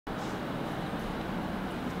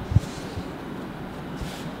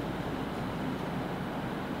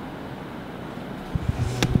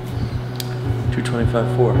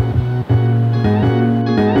25-4.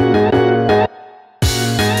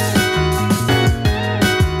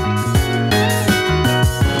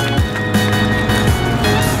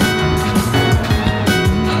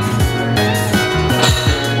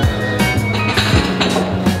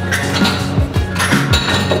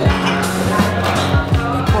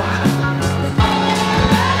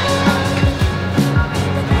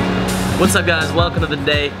 What's up guys, welcome to the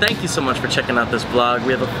day. Thank you so much for checking out this vlog.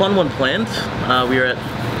 We have a fun one planned. We are at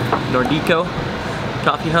Nordico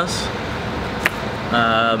Coffee House.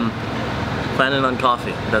 Planning on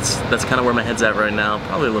coffee. That's kind of where my head's at right now.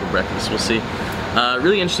 Probably a little breakfast, we'll see.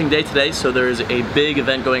 Really interesting day today. So there's a big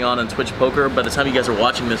event going on Twitch Poker. By the time you guys are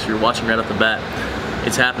watching this, you're watching right off the bat,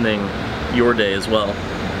 it's happening your day as well.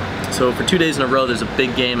 So for 2 days in a row, there's a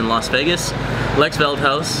big game in Las Vegas. Lex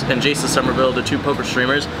Veldhouse and Jason Somerville, the two poker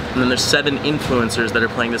streamers, and then there's 7 influencers that are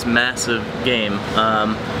playing this massive game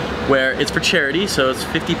where it's for charity, so it's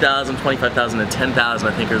 50,000, 25,000, and 10,000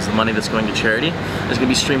 I think is the money that's going to charity. It's going to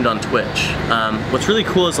be streamed on Twitch. What's really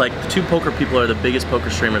cool is like the 2 poker people are the biggest poker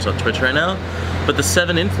streamers on Twitch right now, but the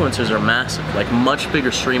 7 influencers are massive, like much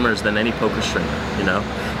bigger streamers than any poker streamer, you know?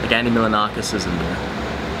 Like Andy Milanakis is in there.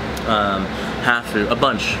 Hafu, a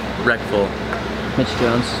bunch, Reckful.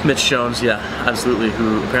 Mitch Jones, yeah, absolutely,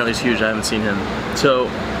 who apparently is huge. I haven't seen him. So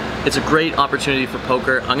it's a great opportunity for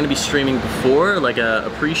poker. I'm going to be streaming before, like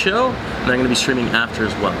a pre-show, and I'm going to be streaming after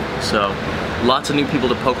as well. So lots of new people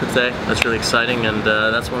to poker today. That's really exciting, and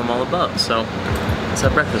that's what I'm all about. So let's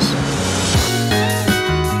have breakfast.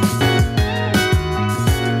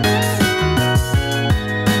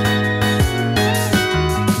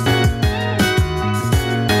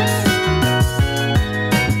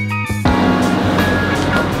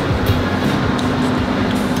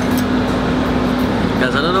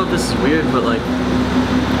 This is weird, but like,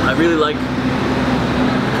 I really like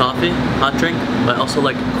coffee, hot drink, but I also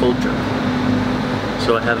like cold drink.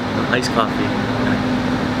 So I have an iced coffee and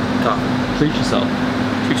coffee. Treat yourself.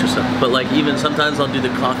 Treat yourself. But like, even sometimes I'll do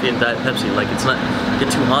the coffee and Diet Pepsi. Like, it's not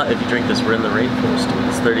get too hot if you drink this. We're in the rainforest, dude.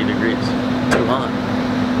 It's 30 degrees. Too hot.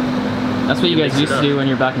 That's what you guys used to do when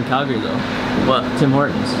you're back in Calgary, though. What? Tim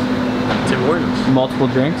Hortons. Tim Hortons. Multiple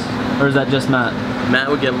drinks, or is that just Matt? Matt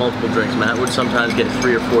would get multiple drinks. Matt would sometimes get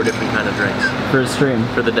 3 or 4 different kind of drinks. For his stream?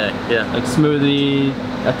 For the day, yeah. Like smoothie,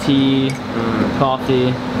 a tea,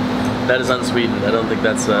 coffee. That is unsweetened. I don't think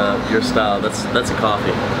that's your style. That's a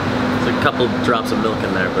coffee. There's a couple drops of milk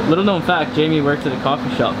in there. But little known fact, Jamie worked at a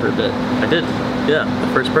coffee shop for a bit. I did, yeah.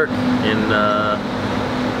 The First Perk in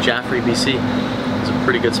Jaffrey, BC. It was a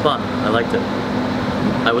pretty good spot. I liked it.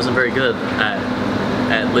 I wasn't very good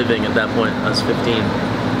at living at that point. I was 15.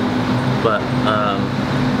 But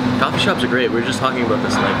coffee shops are great. We were just talking about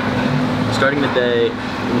this, like starting the day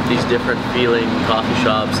with these different feeling coffee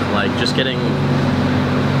shops and like just getting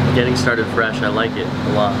started fresh. I like it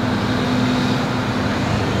a lot.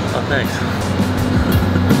 Oh, thanks.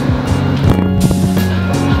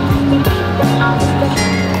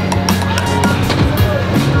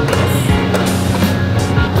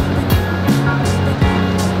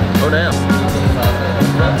 Oh damn.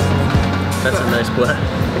 That's a nice play.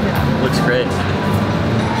 Looks great.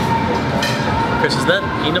 Chris, is that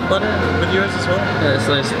peanut butter with yours as well? Yeah, it's a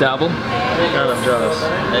nice dabble. God, I'm jealous.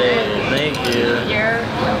 Hey, thank you.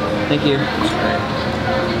 Thank you.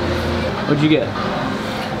 What'd you get?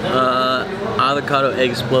 Avocado egg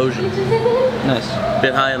explosion. Nice.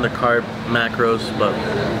 Bit high on the carb macros, but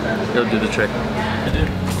it'll do the trick.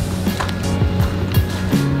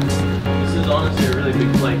 This is honestly a really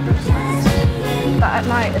big plate, Chris. But at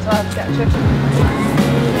night as well to get chicken.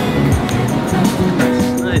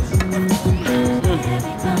 Nice.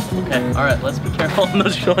 Okay, alright, let's be careful on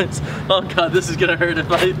those joints. Oh god, this is gonna hurt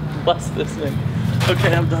if I bust this thing.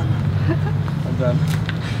 Okay, I'm done. I'm done.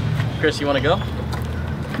 Chris, you wanna go?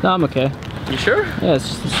 No, I'm okay. You sure? Yeah, it's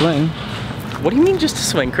just a swing. What do you mean just a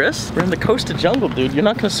swing, Chris? We're in the coastal jungle, dude. You're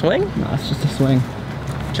not gonna swing? No, it's just a swing.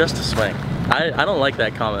 Just a swing. I don't like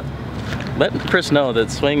that comment. Let Chris know that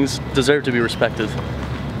swings deserve to be respected.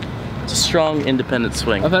 It's a strong, independent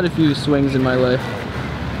swing. I've had a few swings in my life.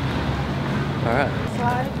 Alright.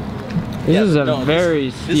 This is a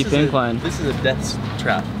very steep incline. This is a death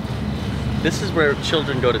trap. This is where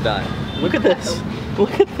children go to die. Look at this.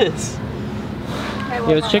 Look at this. Yeah,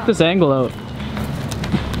 let's check this angle out.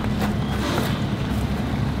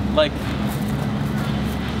 Like,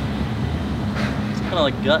 it's kind of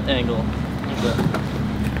like gut angle.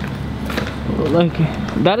 Like,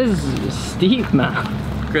 that is steep, man.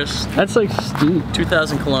 Chris, that's like steep.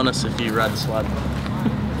 2,000 colones if you ride the slide.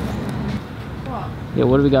 Yeah,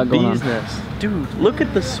 what do we got going on? Dude, look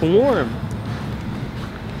at the swarm.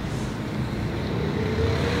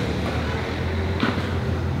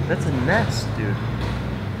 That's a nest, dude.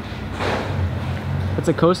 It's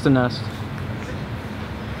a costa nest.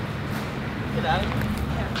 Get out of here.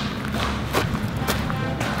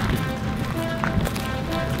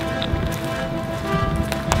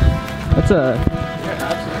 That's a... You're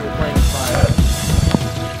absolutely playing fire.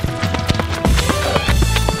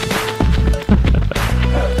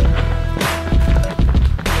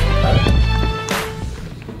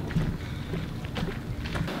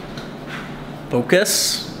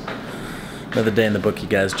 Focus. Another day in the book, you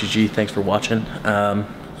guys. GG, thanks for watching. I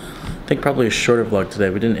think probably a shorter vlog today.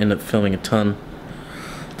 We didn't end up filming a ton.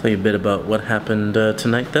 I'll tell you a bit about what happened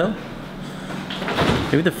tonight, though.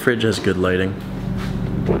 Maybe the fridge has good lighting.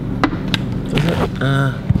 Does it?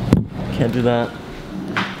 Can't do that.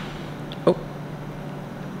 Oh.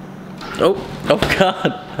 Oh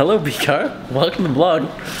God. Hello, B-Car. Welcome to the vlog.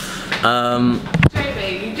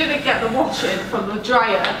 Jamie, you didn't get the washing from the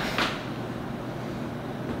dryer.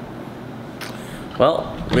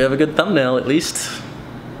 Well, we have a good thumbnail at least.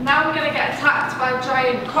 Now we're gonna get attacked by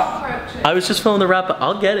giant cockroaches. I was just filming the wrap up.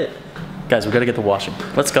 I'll get it. Guys, we gotta get the washing.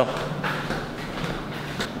 Let's go.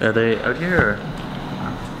 Are they out here? Or?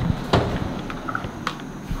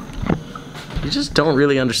 You just don't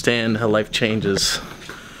really understand how life changes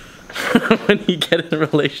when you get in a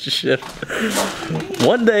relationship.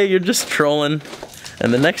 One day you're just trolling,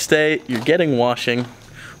 and the next day you're getting washing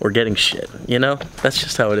or getting shit, you know? That's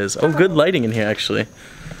just how it is. Oh, good lighting in here, actually.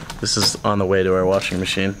 This is on the way to our washing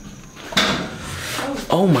machine.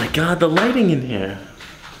 Oh my God, the lighting in here.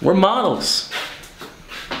 We're models.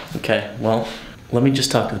 Okay, well, let me just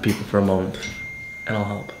talk to the people for a moment, and I'll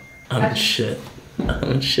help. I'm shit.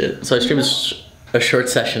 I'm shit. So I streamed a short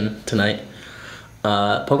session tonight.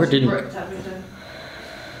 Poker didn't... Everything.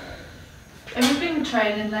 Have you been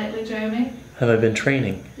training lately, Jamie? Have I been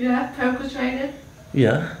training? Yeah, poker training?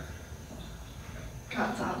 Yeah.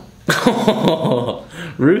 Can't tell.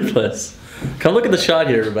 Ruthless. Come look at the shot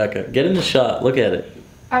here, Rebecca. Get in the shot. Look at it.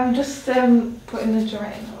 I'm just putting the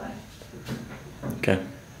drain away. Okay.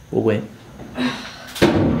 We'll wait.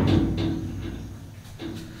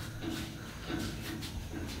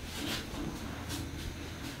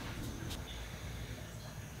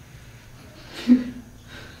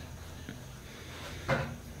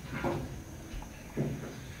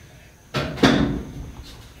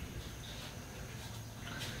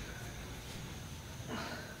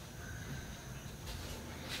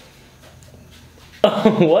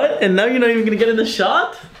 What? And now you're not even gonna get in the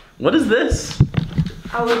shot? What is this?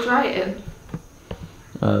 I was writing.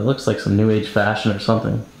 It looks like some new age fashion or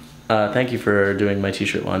something. Thank you for doing my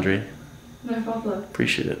t-shirt laundry. No problem.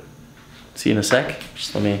 Appreciate it. See you in a sec.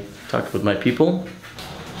 Just let me talk with my people.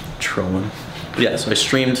 Trolling. But yeah, so I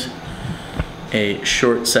streamed a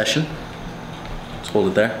short session. Let's hold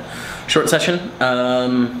it there. Short session,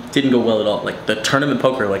 didn't go well at all. Like the tournament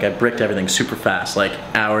poker, like I bricked everything super fast. Like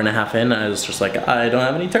hour and a half in, I was just like, I don't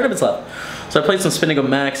have any tournaments left. So I played some Spin and Go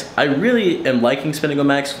Max. I really am liking Spin and Go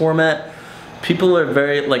Max format. People are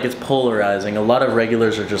very, like it's polarizing. A lot of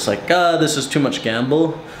regulars are just like, this is too much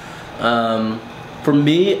gamble. For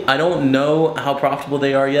me, I don't know how profitable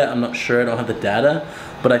they are yet. I'm not sure, I don't have the data.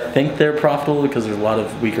 But I think they're profitable because there's a lot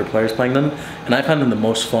of weaker players playing them. And I find them the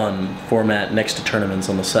most fun format next to tournaments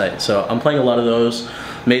on the site. So I'm playing a lot of those.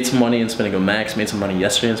 Made some money in Spin and Go Max. Made some money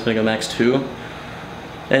yesterday in Spin and Go Max too.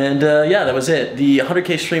 And yeah, that was it. The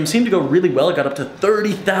 100K stream seemed to go really well. It got up to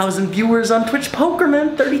 30,000 viewers on Twitch Poker,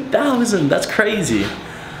 man. 30,000, that's crazy.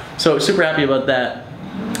 So super happy about that.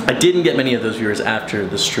 I didn't get many of those viewers after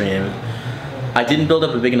the stream. I didn't build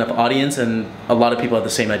up a big enough audience, and a lot of people had the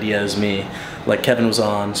same idea as me. Like Kevin was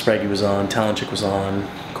on, Spraggy was on, Talent Chick was on,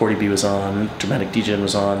 Cordy B was on, Dramatic DJ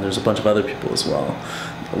was on, there's a bunch of other people as well.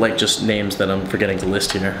 Like just names that I'm forgetting to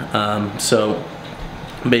list here. So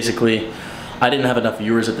basically, I didn't have enough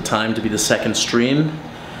viewers at the time to be the second stream,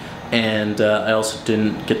 and I also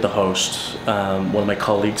didn't get the host. One of my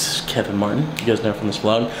colleagues, Kevin Martin, you guys know from this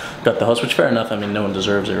vlog, got the host, which fair enough, I mean, no one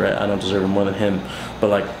deserves it, right? I don't deserve it more than him.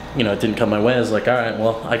 But like, you know, it didn't come my way. I was like, all right,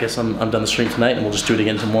 well, I guess I'm done the stream tonight and we'll just do it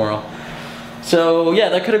again tomorrow. So yeah,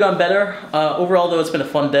 that could have gone better. Overall though, it's been a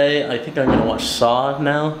fun day. I think I'm gonna watch Saw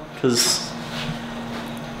now, because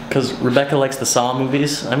Rebecca likes the Saw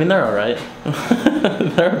movies. I mean, they're all right.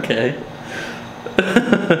 They're okay.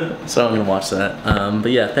 So I'm gonna watch that.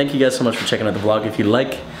 But yeah, thank you guys so much for checking out the vlog. If you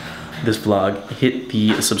like this vlog, hit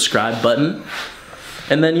the subscribe button.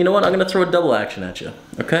 And then, you know what, I'm gonna throw a double action at you,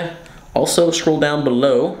 okay? Also, scroll down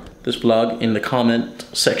below this vlog in the comment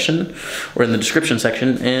section or in the description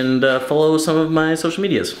section and follow some of my social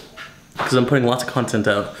medias, because I'm putting lots of content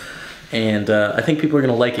out, and I think people are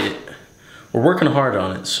gonna like it. We're working hard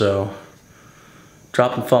on it, so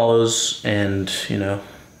dropping follows and, you know,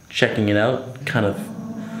 checking it out kind of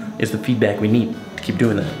is the feedback we need to keep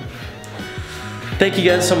doing that. Thank you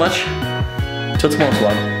guys so much. Till tomorrow's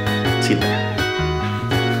vlog.